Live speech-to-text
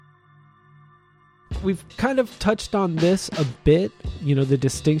we've kind of touched on this a bit, the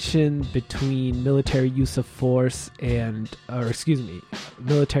distinction between military use of force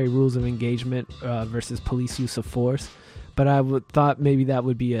military rules of engagement versus police use of force. But I thought maybe that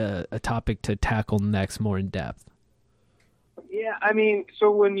would be a topic to tackle next more in depth. Yeah, I mean,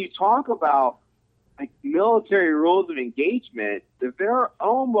 so when you talk about like military rules of engagement, they're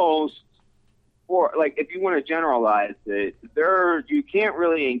almost, or like if you want to generalize it, you can't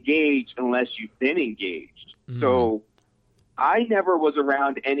really engage unless you've been engaged. So I never was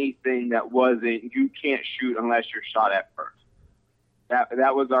around anything that wasn't you can't shoot unless you're shot at first.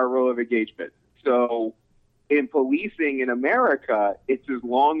 That was our rule of engagement. So in policing in America, it's as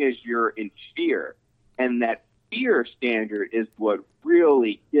long as you're in fear, and that fear standard is what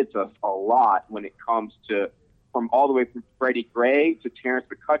really gets us a lot when it comes to from all the way from Freddie Gray to Terrence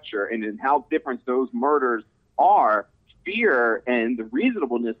McCutcheon, and in how different those murders are. Fear and the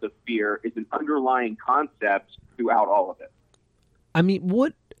reasonableness of fear is an underlying concept throughout all of it. I mean,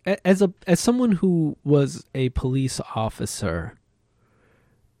 what as someone who was a police officer,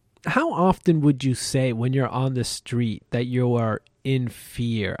 how often would you say when you're on the street that you are in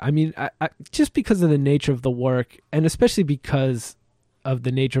fear? I mean, I just because of the nature of the work, and especially because of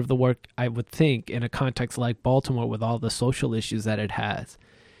the nature of the work, I would think in a context like Baltimore with all the social issues that it has,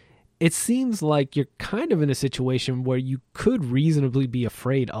 it seems like you're kind of in a situation where you could reasonably be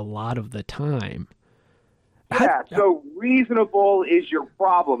afraid a lot of the time. Yeah, so reasonable is your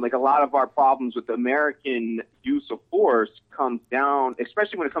problem. Like a lot of our problems with American use of force comes down,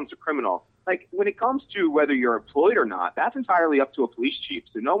 especially when it comes to criminal. Like when it comes to whether you're employed or not, that's entirely up to a police chief.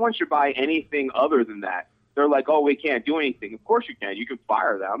 So no one should buy anything other than that. They're like, oh, we can't do anything. Of course you can. You can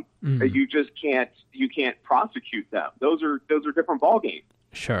fire them. You just can't. You can't prosecute them. Those are different ballgames.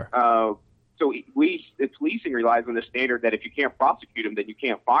 Sure. So the policing relies on the standard that if you can't prosecute them, then you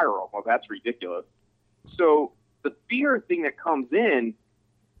can't fire them. Well, that's ridiculous. So the fear thing that comes in,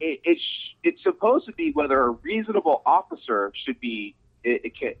 it's supposed to be whether a reasonable officer should be.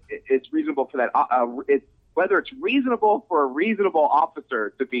 It's reasonable for that. Whether it's reasonable for a reasonable officer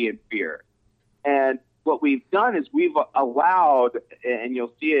to be in fear. And what we've done is we've allowed, and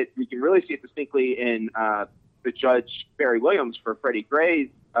you'll see it. You can really see it distinctly in the Judge Barry Williams for Freddie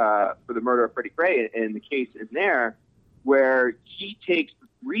Gray, for the murder of Freddie Gray, in the case in there, where he takes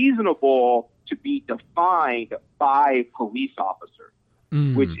reasonable to be defined by police officers,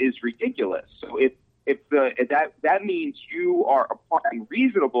 which is ridiculous. So if that means you are applying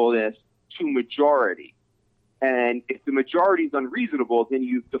reasonableness to majority, and if the majority is unreasonable, then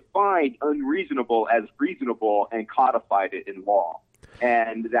you've defined unreasonable as reasonable and codified it in law.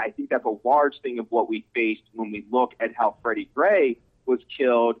 And I think that's a large thing of what we faced when we look at how Freddie Gray was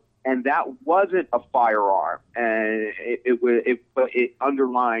killed. And that wasn't a firearm, and it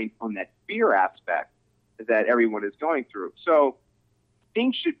underlined on that fear aspect that everyone is going through. So,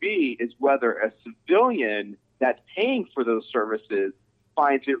 things should be is whether a civilian that's paying for those services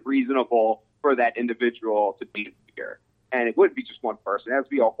finds it reasonable for that individual to be in fear, and it wouldn't be just one person. It has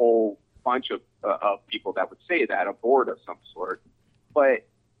to be a whole bunch of people that would say that, a board of some sort. But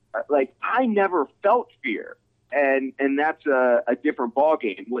like, I never felt fear. And that's a different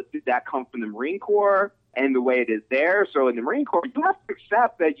ballgame. Did that come from the Marine Corps and the way it is there? So in the Marine Corps, you have to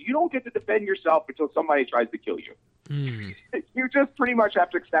accept that you don't get to defend yourself until somebody tries to kill you. You just pretty much have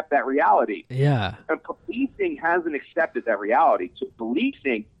to accept that reality. Yeah. And policing hasn't accepted that reality. So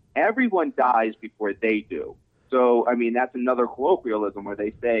policing, everyone dies before they do. So, I mean, that's another colloquialism where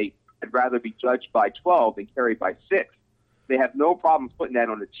they say, I'd rather be judged by 12 than carried by 6. They have no problem putting that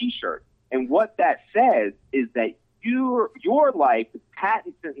on a T-shirt. And what that says is that your life is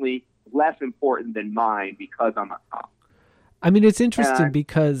patently less important than mine because I'm a cop. I mean, it's interesting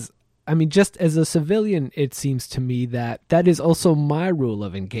because, I mean, just as a civilian, it seems to me that is also my rule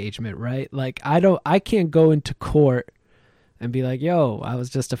of engagement, right? Like, I can't go into court and be like, yo, I was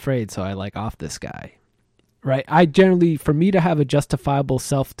just afraid, so I off this guy, right? I generally, for me to have a justifiable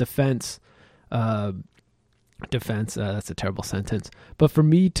self-defense, that's a terrible sentence, but for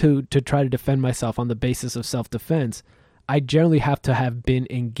me to try to defend myself on the basis of self-defense, I generally have to have been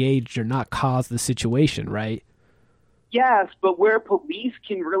engaged or not caused the situation, right? Yes, but where police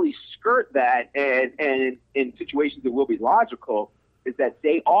can really skirt that, and in situations that will be logical, is that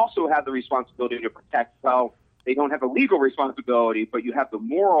they also have the responsibility to protect. Well, they don't have a legal responsibility, but you have the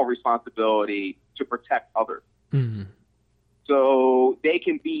moral responsibility to protect others. So they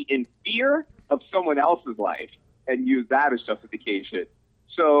can be in fear of someone else's life and use that as justification.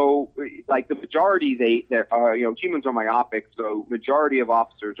 So, like the majority, humans are myopic. So, majority of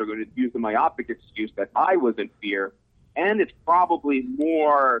officers are going to use the myopic excuse that I was in fear, and it's probably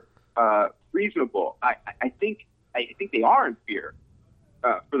more unreasonable. I think they are in fear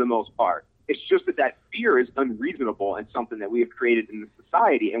for the most part. It's just that fear is unreasonable and something that we have created in the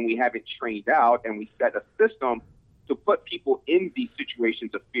society, and we haven't trained out, and we set a system to put people in these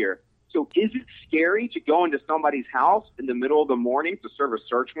situations of fear. So is it scary to go into somebody's house in the middle of the morning to serve a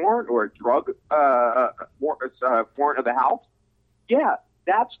search warrant or a drug warrant of the house? Yeah,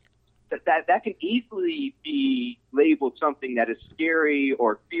 that can easily be labeled something that is scary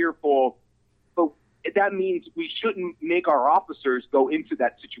or fearful, but that means we shouldn't make our officers go into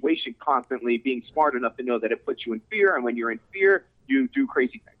that situation constantly being smart enough to know that it puts you in fear, and when you're in fear, you do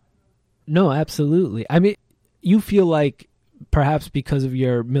crazy things. No, absolutely. I mean, you feel like perhaps because of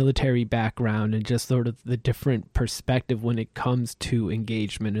your military background and just sort of the different perspective when it comes to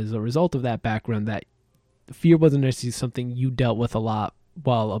engagement as a result of that background, that fear wasn't necessarily something you dealt with a lot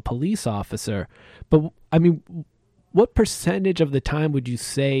while a police officer. But I mean, what percentage of the time would you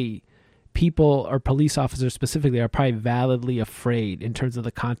say people or police officers specifically are probably validly afraid in terms of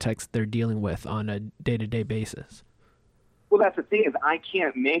the context they're dealing with on a day-to-day basis? Well, that's the thing, is I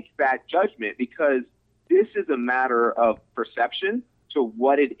can't make that judgment because this is a matter of perception to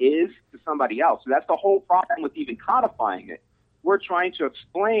what it is to somebody else. So that's the whole problem with even codifying it. We're trying to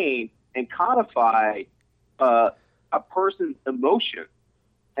explain and codify a person's emotion,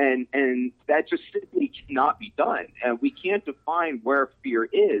 and that just simply cannot be done. And we can't define where fear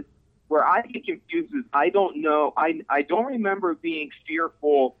is. Where I get confused is I don't know. I don't remember being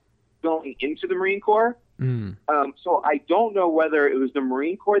fearful going into the Marine Corps. So I don't know whether it was the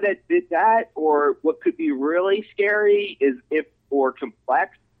Marine Corps that did that, or what could be really scary or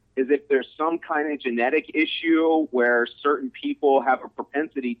complex is if there's some kind of genetic issue where certain people have a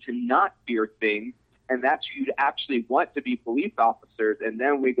propensity to not fear things, and that's you'd actually want to be police officers, and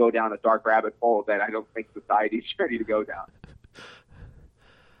then we go down a dark rabbit hole that I don't think society's ready to go down.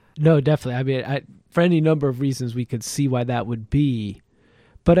 No, definitely. I mean, for any number of reasons, we could see why that would be.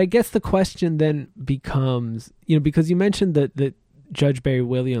 But I guess the question then becomes, because you mentioned that Judge Barry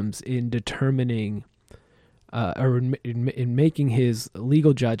Williams in determining or in making his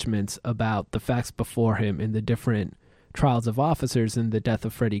legal judgments about the facts before him in the different trials of officers and the death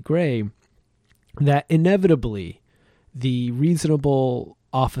of Freddie Gray, that inevitably the reasonable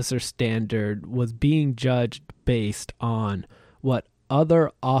officer standard was being judged based on what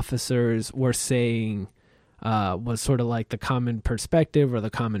other officers were saying was sort of like the common perspective or the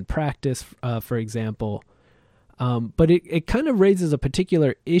common practice, for example. But it kind of raises a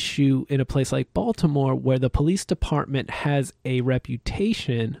particular issue in a place like Baltimore, where the police department has a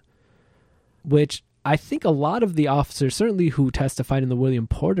reputation, which I think a lot of the officers, certainly who testified in the William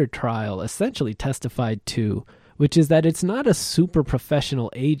Porter trial, essentially testified to, which is that it's not a super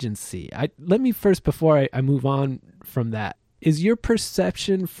professional agency. Let me first, before I move on from that, is your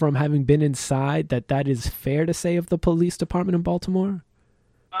perception from having been inside that is fair to say of the police department in Baltimore?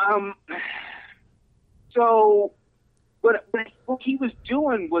 So what he was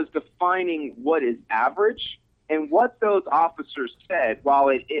doing was defining what is average, and what those officers said, while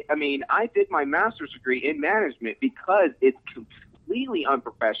I did my master's degree in management because it's completely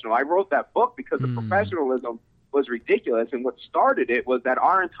unprofessional. I wrote that book because the professionalism was ridiculous, and what started it was that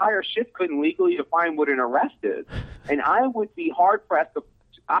our entire shift couldn't legally define what an arrest is. And I would be hard-pressed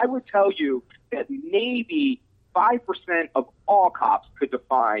I would tell you that maybe 5% of all cops could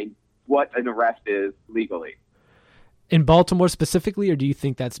define what an arrest is legally. In Baltimore specifically, or do you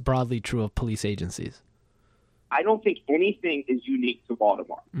think that's broadly true of police agencies? I don't think anything is unique to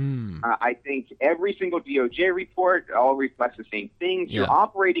Baltimore. I think every single DOJ report all reflects the same things. Yeah. You're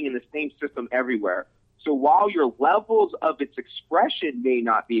operating in the same system everywhere. So while your levels of its expression may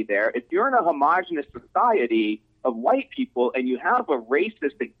not be there, if you're in a homogenous society of white people and you have a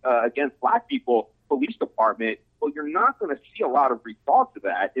racist against black people police department, well, you're not going to see a lot of results of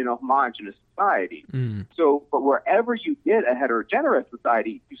that in a homogenous society. So, but wherever you get a heterogeneous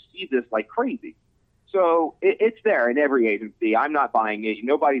society, you see this like crazy. So it's there in every agency. I'm not buying it.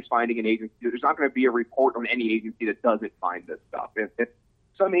 Nobody's finding an agency. There's not going to be a report on any agency that doesn't find this stuff. If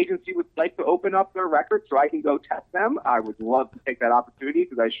some agency would like to open up their records so I can go test them, I would love to take that opportunity,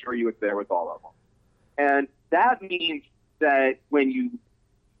 because I assure you it's there with all of them. And that means that when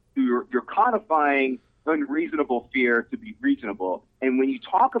you're codifying unreasonable fear to be reasonable, and when you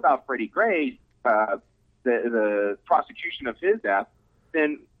talk about Freddie Gray, the prosecution of his death,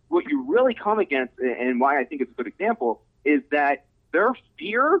 then what you really come against, and why I think it's a good example, is that their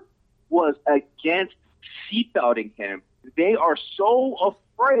fear was against seatbelting him. They are so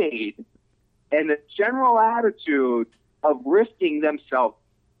afraid, and the general attitude of risking themselves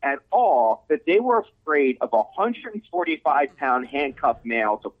at all that they were afraid of a 145-pound handcuffed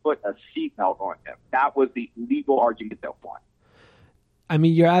male to put a seatbelt on him. That was the legal argument that won. I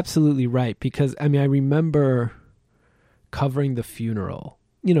mean, you're absolutely right, because, I mean, I remember covering the funeral,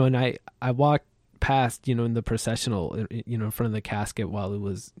 and I walked past, in the processional, in front of the casket while it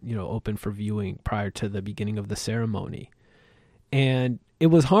was, open for viewing prior to the beginning of the ceremony. And it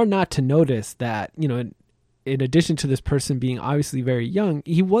was hard not to notice that, in addition to this person being obviously very young,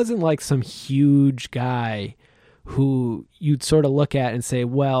 he wasn't like some huge guy who you'd sort of look at and say,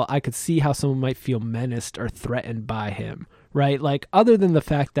 well, I could see how someone might feel menaced or threatened by him, right? Like, other than the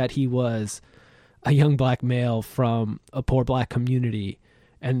fact that he was a young black male from a poor black community,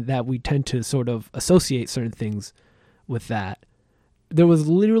 and that we tend to sort of associate certain things with that, there was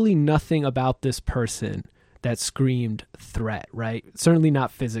literally nothing about this person that screamed threat, right? Certainly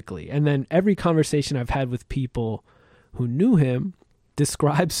not physically. And then every conversation I've had with people who knew him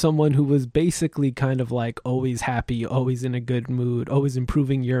describes someone who was basically kind of like always happy, always in a good mood, always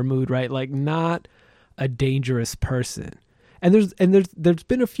improving your mood, right? Like, not a dangerous person. And there's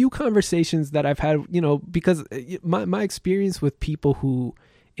been a few conversations that I've had, because my experience with people who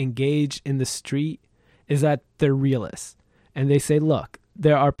engage in the street is that they're realists. And they say, look,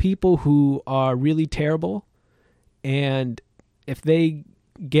 there are people who are really terrible, and if they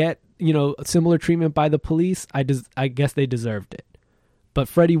get, similar treatment by the police, I guess they deserved it. But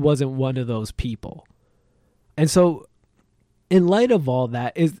Freddie wasn't one of those people. And so in light of all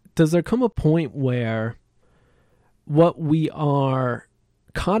that, does there come a point where what we are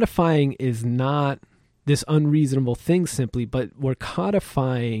codifying is not this unreasonable thing simply, but we're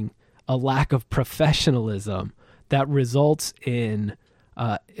codifying a lack of professionalism that results in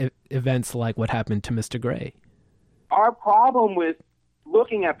events like what happened to Mr. Gray? Our problem with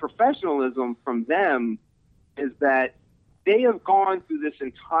looking at professionalism from them is that they have gone through this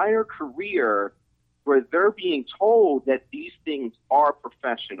entire career where they're being told that these things are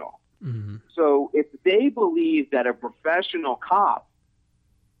professional. Mm-hmm. So if they believe that a professional cop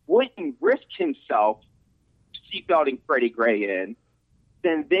wouldn't risk himself seatbelting Freddie Gray in,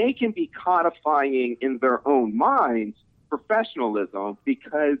 then they can be codifying in their own minds professionalism,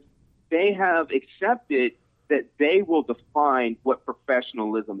 because they have accepted that they will define what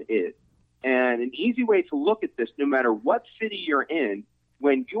professionalism is. And an easy way to look at this, no matter what city you're in,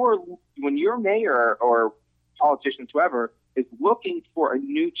 when your mayor or politicians, whoever, is looking for a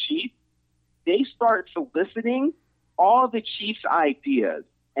new chief, they start soliciting all the chief's ideas,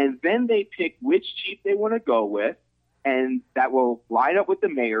 and then they pick which chief they want to go with, and that will line up with the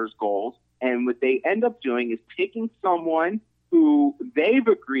mayor's goals. And what they end up doing is picking someone who they've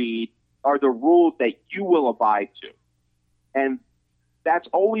agreed are the rules that you will abide to. And that's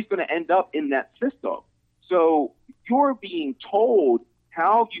always going to end up in that system. So you're being told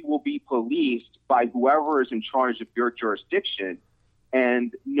how you will be policed by whoever is in charge of your jurisdiction,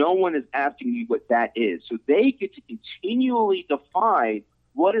 and no one is asking you what that is. So they get to continually define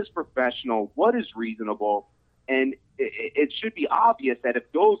what is professional, what is reasonable, and it should be obvious that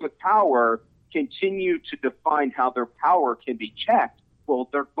if those with power continue to define how their power can be checked, well,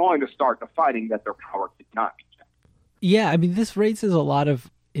 they're going to start defining that their power cannot be checked. Yeah, I mean, this raises a lot of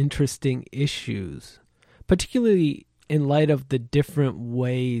interesting issues, particularly in light of the different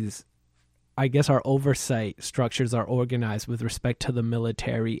ways, I guess, our oversight structures are organized with respect to the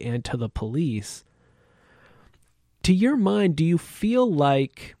military and to the police. To your mind, do you feel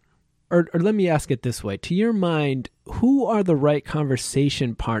like, or let me ask it this way, to your mind, who are the right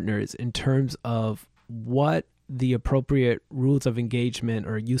conversation partners in terms of what the appropriate rules of engagement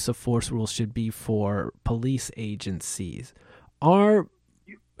or use of force rules should be for police agencies?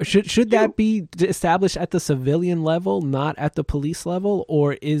 Should that be established at the civilian level, not at the police level?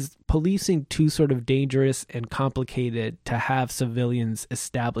 Or is policing too sort of dangerous and complicated to have civilians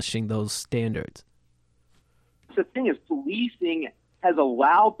establishing those standards? The thing is, policing has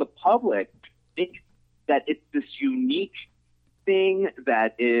allowed the public to think that it's this unique thing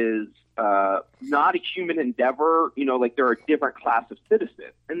that is not a human endeavor, like they're a different class of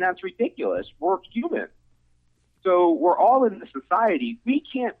citizen. And that's ridiculous. We're human. So we're all in this society.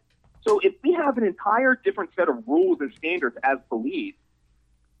 So if we have an entire different set of rules and standards as police,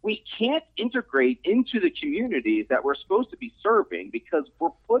 we can't integrate into the communities that we're supposed to be serving, because we're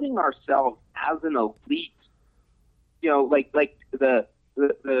putting ourselves as an elite, like the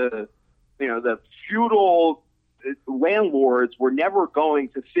feudal landlords were never going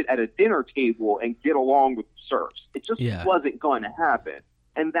to sit at a dinner table and get along with serfs. It just wasn't going to happen.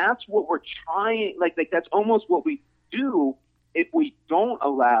 And that's what we're trying, like that's almost what we do if we don't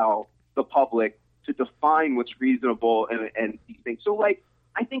allow the public to define what's reasonable and these things. So, like,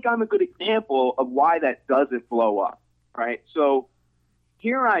 I think I'm a good example of why that doesn't blow up, right? So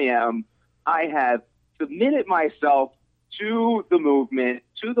here I am. I have submitted myself to the movement,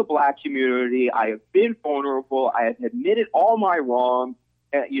 to the Black community. I have been vulnerable. I have admitted all my wrongs.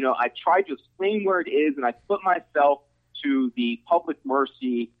 I tried to explain where it is, and I put myself to the public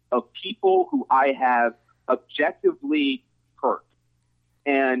mercy of people who I have objectively hurt.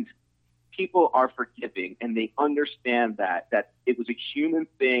 And people are forgiving, and they understand that it was a human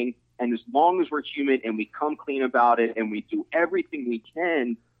thing. And as long as we're human and we come clean about it and we do everything we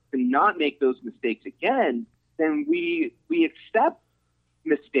can to not make those mistakes again, then we accept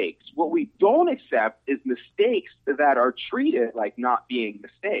mistakes. What we don't accept is mistakes that are treated like not being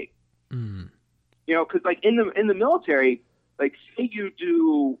mistakes. Because like in the military, like say you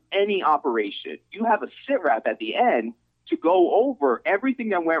do any operation, you have a sit rep at the end to go over everything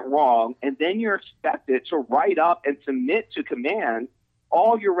that went wrong, and then you're expected to write up and submit to command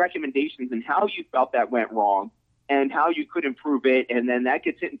all your recommendations and how you felt that went wrong and how you could improve it, and then that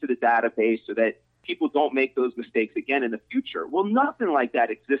gets into the database so that people don't make those mistakes again in the future. Well, nothing like that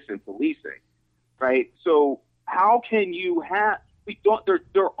exists in policing, right? So how can you have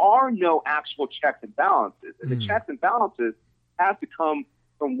there are no actual checks and balances, and the checks and balances have to come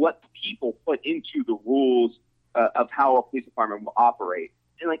from what people put into the rules of how a police department will operate.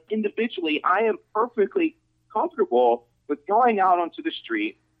 And like individually, I am perfectly comfortable with going out onto the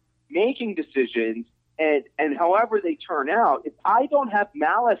street, making decisions, and however they turn out. If I don't have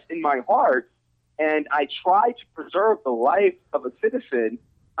malice in my heart and I try to preserve the life of a citizen,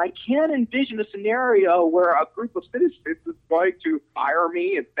 I can't envision a scenario where a group of citizens is going to fire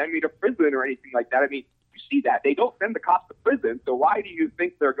me and send me to prison or anything like that. I mean, you see that. They don't send the cops to prison, so why do you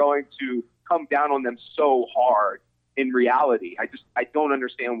think they're going to come down on them so hard in reality? I don't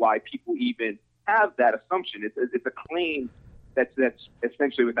understand why people even have that assumption. It's a claim that's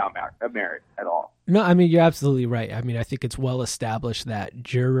essentially without merit at all. No, I mean, you're absolutely right. I mean, I think it's well established that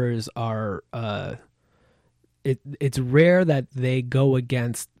jurors are it's rare that they go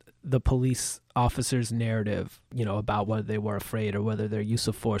against the police officer's narrative, about whether they were afraid or whether their use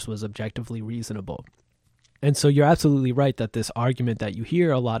of force was objectively reasonable. And so you're absolutely right that this argument that you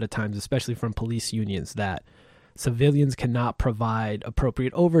hear a lot of times, especially from police unions, that civilians cannot provide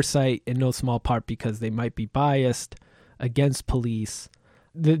appropriate oversight in no small part because they might be biased against police.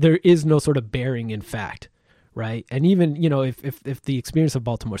 There is no sort of bearing in fact, right? And even, if the experience of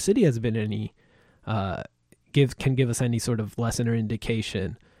Baltimore City has been any can give us any sort of lesson or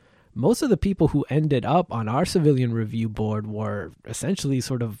indication, most of the people who ended up on our civilian review board were essentially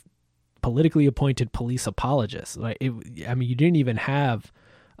sort of politically appointed police apologists. You didn't even have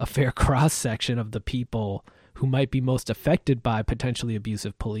a fair cross-section of the people who might be most affected by potentially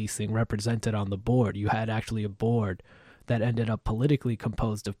abusive policing represented on the board. You had actually a board that ended up politically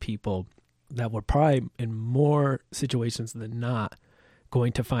composed of people that were probably in more situations than not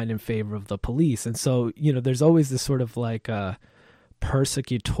going to find in favor of the police. And so, there's always this sort of like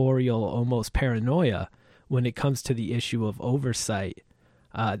persecutorial, almost paranoia when it comes to the issue of oversight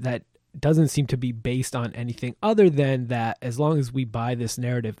that doesn't seem to be based on anything other than that as long as we buy this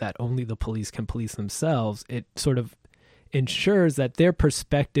narrative that only the police can police themselves, it sort of ensures that their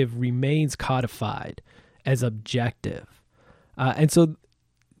perspective remains codified as objective. And so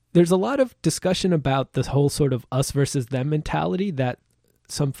there's a lot of discussion about this whole sort of us versus them mentality that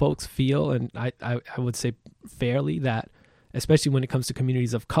some folks feel, and I would say fairly, that especially when it comes to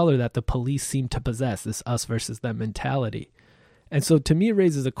communities of color, that the police seem to possess this us versus them mentality. And so to me, it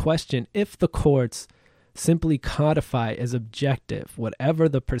raises a question: if the courts simply codify as objective whatever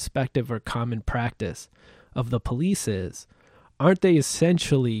the perspective or common practice of the police is, aren't they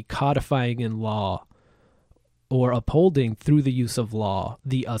essentially codifying in law or upholding through the use of law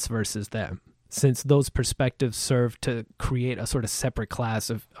the us versus them, since those perspectives serve to create a sort of separate class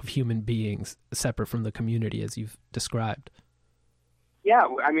of human beings separate from the community as you've described? Yeah,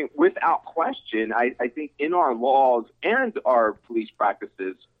 I mean, without question, I think in our laws and our police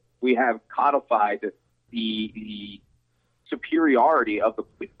practices, we have codified the superiority of the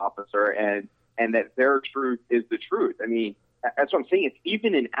police officer and that their truth is the truth. I mean, that's what I'm saying. It's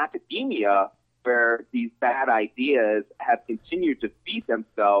even in academia where these bad ideas have continued to feed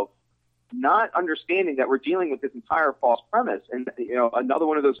themselves, not understanding that we're dealing with this entire false premise. And, another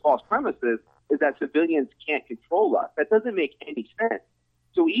one of those false premises is that civilians can't control us. That doesn't make any sense.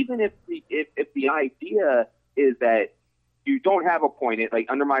 So even if the idea is that you don't have appointed, like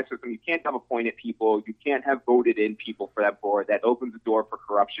under my system, you can't have appointed people, you can't have voted in people for that board, that opens the door for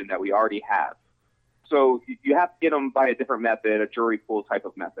corruption that we already have. So you have to get them by a different method, a jury pool type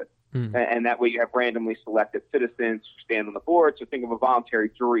of method. And that way you have randomly selected citizens who stand on the board. So think of a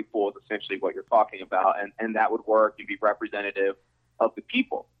voluntary jury pool is essentially what you're talking about. And that would work and be representative of the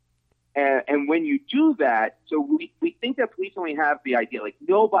people. And when you do that, so we think that police only have the idea, like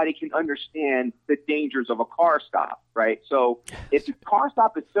nobody can understand the dangers of a car stop, right? So if the car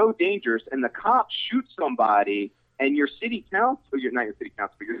stop is so dangerous and the cop shoots somebody and your city council, not your city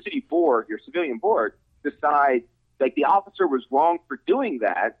council, but your city board, your civilian board decides like the officer was wrong for doing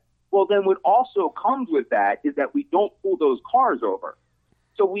that, well, then what also comes with that is that we don't pull those cars over.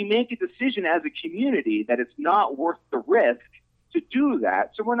 So we make a decision as a community that it's not worth the risk to do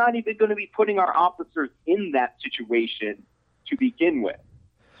that. So we're not even going to be putting our officers in that situation to begin with.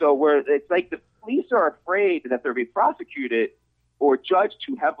 So it's like the police are afraid that they'll be prosecuted or judged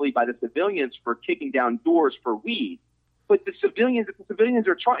too heavily by the civilians for kicking down doors for weed. But if the civilians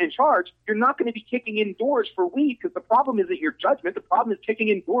are in charge, you're not going to be kicking in doors for weed because the problem isn't your judgment. The problem is kicking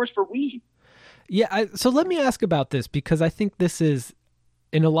in doors for weed. Yeah. So let me ask about this, because I think this is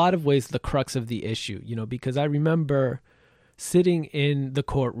in a lot of ways the crux of the issue, because I remember sitting in the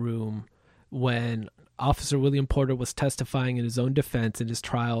courtroom when Officer William Porter was testifying in his own defense in his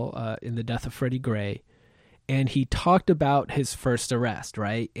trial in the death of Freddie Gray. And he talked about his first arrest,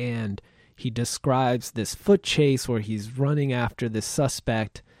 right? And he describes this foot chase where he's running after this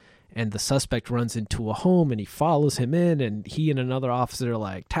suspect, and the suspect runs into a home and he follows him in, and he and another officer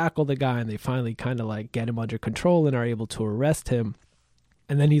like tackle the guy, and they finally kind of like get him under control and are able to arrest him.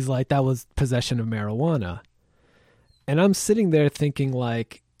 And then he's like, that was possession of marijuana. And I'm sitting there thinking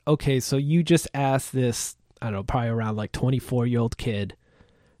like, okay, so you just asked this, I don't know, probably around like 24-year-old kid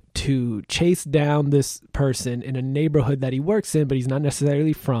to chase down this person in a neighborhood that he works in, but he's not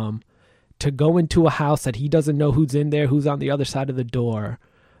necessarily from, to go into a house that he doesn't know who's in there, who's on the other side of the door,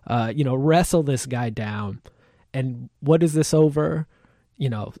 wrestle this guy down. And what is this over?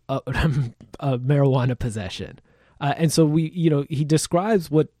 A marijuana possession. And so he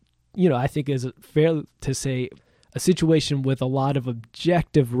describes what, I think is fair to say a situation with a lot of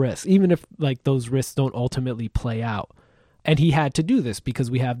objective risks, even if like those risks don't ultimately play out. And he had to do this because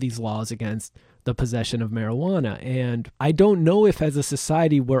we have these laws against the possession of marijuana. And I don't know if as a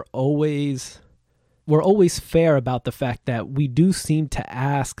society we're always fair about the fact that we do seem to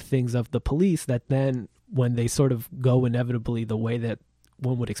ask things of the police that then when they sort of go inevitably the way that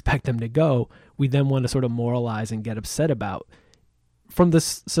one would expect them to go, we then want to sort of moralize and get upset about. From the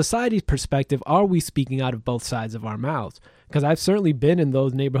society's perspective, are we speaking out of both sides of our mouths? Because I've certainly been in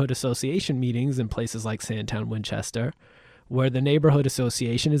those neighborhood association meetings in places like Sandtown, Winchester, where the neighborhood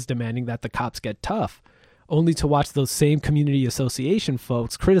association is demanding that the cops get tough, only to watch those same community association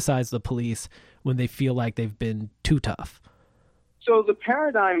folks criticize the police when they feel like they've been too tough. So the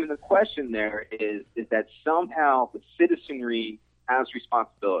paradigm in the question there is that somehow the citizenry has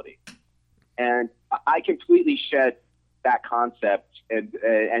responsibility. And I completely shed that concept and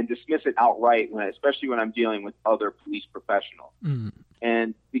dismiss it outright, especially when I'm dealing with other police professionals.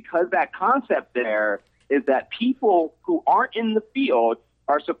 And because that concept there is that people who aren't in the field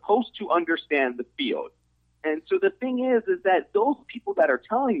are supposed to understand the field. And so the thing is that those people that are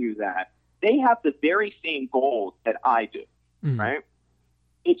telling you that, they have the very same goals that I do, right?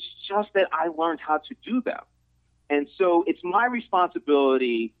 It's just that I learned how to do them. And so it's my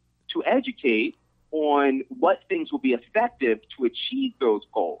responsibility to educate on what things will be effective to achieve those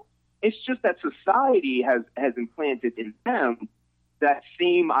goals. It's just that society has implanted in them that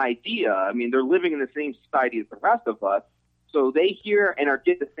same idea. I mean, they're living in the same society as the rest of us, so they hear and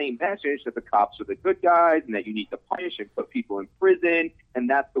get the same message that the cops are the good guys and that you need to punish and put people in prison, and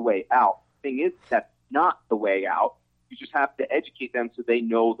that's the way out. The thing is, that's not the way out. You just have to educate them so they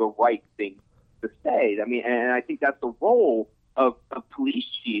know the right thing to say. I mean, and I think that's the role of police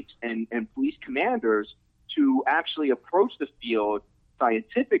chiefs and police commanders to actually approach the field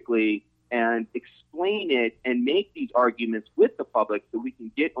scientifically and explain it and make these arguments with the public so we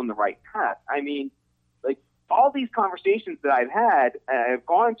can get on the right path. I mean, like all these conversations that I've had, I've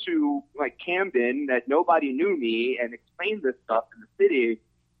gone to like Camden that nobody knew me and explained this stuff in the city,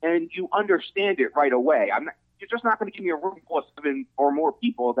 and you understand it right away. You're just not going to give me a room full of 7 or more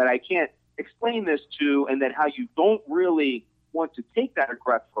people that I can't explain this to, and then how you don't really want to take that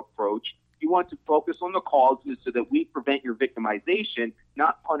aggressive approach. You want to focus on the causes so that we prevent your victimization,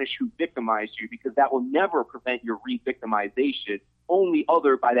 not punish who victimized you, because that will never prevent your re-victimization, only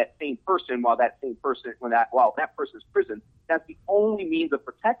other by that same person while that person's prison. That's the only means of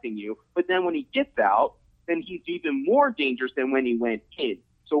protecting you. But then when he gets out, then he's even more dangerous than when he went in.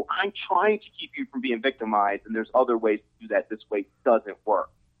 So I'm trying to keep you from being victimized, and there's other ways to do that. This way doesn't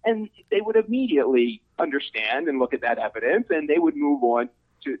work. And they would immediately understand and look at that evidence, and they would move on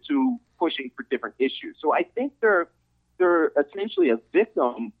to pushing for different issues. So I think they're essentially a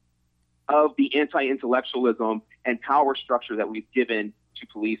victim of the anti-intellectualism and power structure that we've given to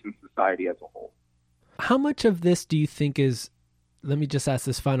police and society as a whole. How much of this do you think is, let me just ask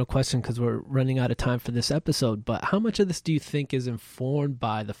this final question because we're running out of time for this episode, but how much of this do you think is informed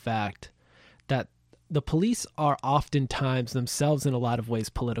by the fact that the police are oftentimes themselves in a lot of ways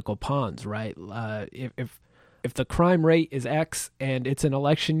political pawns, right? If the crime rate is X and it's an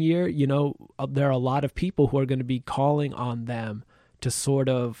election year, you know, there are a lot of people who are going to be calling on them to sort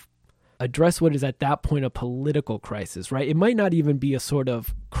of address what is at that point a political crisis, right? It might not even be a sort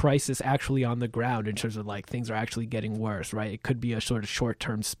of crisis actually on the ground in terms of like things are actually getting worse, right? It could be a sort of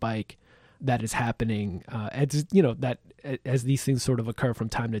short-term spike that is happening, as you know, that as these things sort of occur from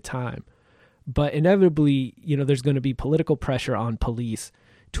time to time. But inevitably, you know, there's going to be political pressure on police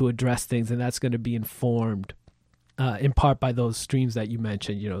to address things, and that's going to be informed in part by those streams that you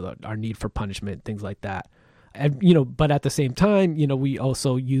mentioned, you know, our need for punishment, things like that. And, you know, but at the same time, you know, we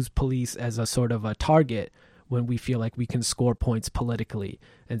also use police as a sort of a target when we feel like we can score points politically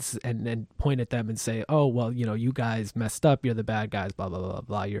and point at them and say, oh, well, you know, you guys messed up. You're the bad guys, blah, blah, blah,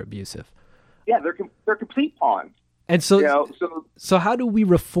 blah. You're abusive. Yeah, they're complete pawns. And so, you know, so how do we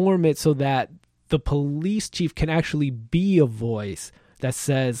reform it so that the police chief can actually be a voice that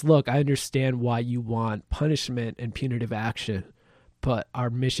says, look, I understand why you want punishment and punitive action, but our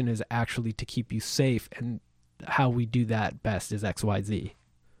mission is actually to keep you safe, and how we do that best is X, Y, Z.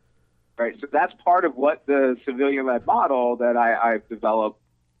 Right. So that's part of what the civilian-led model that I've developed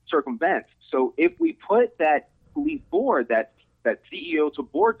circumvents. So if we put that police board, that CEO to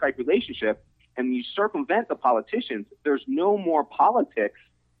board type relationship, and you circumvent the politicians, there's no more politics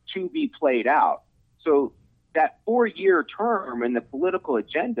to be played out. So that 4-year term and the political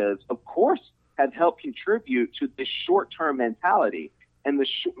agendas, of course, have helped contribute to this short-term mentality. And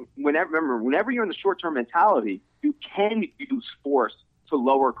whenever you're in the short-term mentality, you can use force to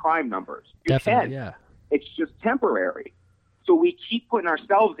lower crime numbers. You Definitely, can. Yeah. It's just temporary. So we keep putting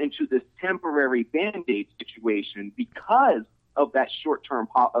ourselves into this temporary Band-Aid situation because of that short-term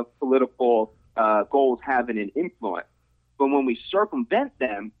political goals having an influence. But when we circumvent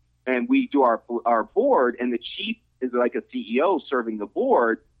them and we do our board, and the chief is like a CEO serving the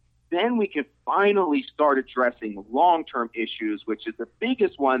board, then we can finally start addressing long-term issues, which is the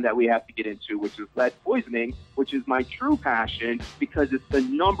biggest one that we have to get into, which is lead poisoning, which is my true passion because it's the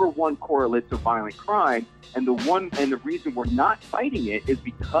number one correlate to violent crime. And the reason we're not fighting it is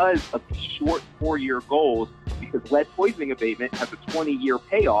because of the short 4-year goals, because lead poisoning abatement has a 20-year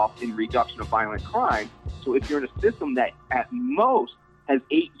payoff in reduction of violent crime. So if you're in a system that at most has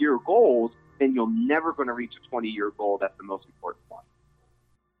 8-year goals, then you're never going to reach a 20-year goal. That's the most important one.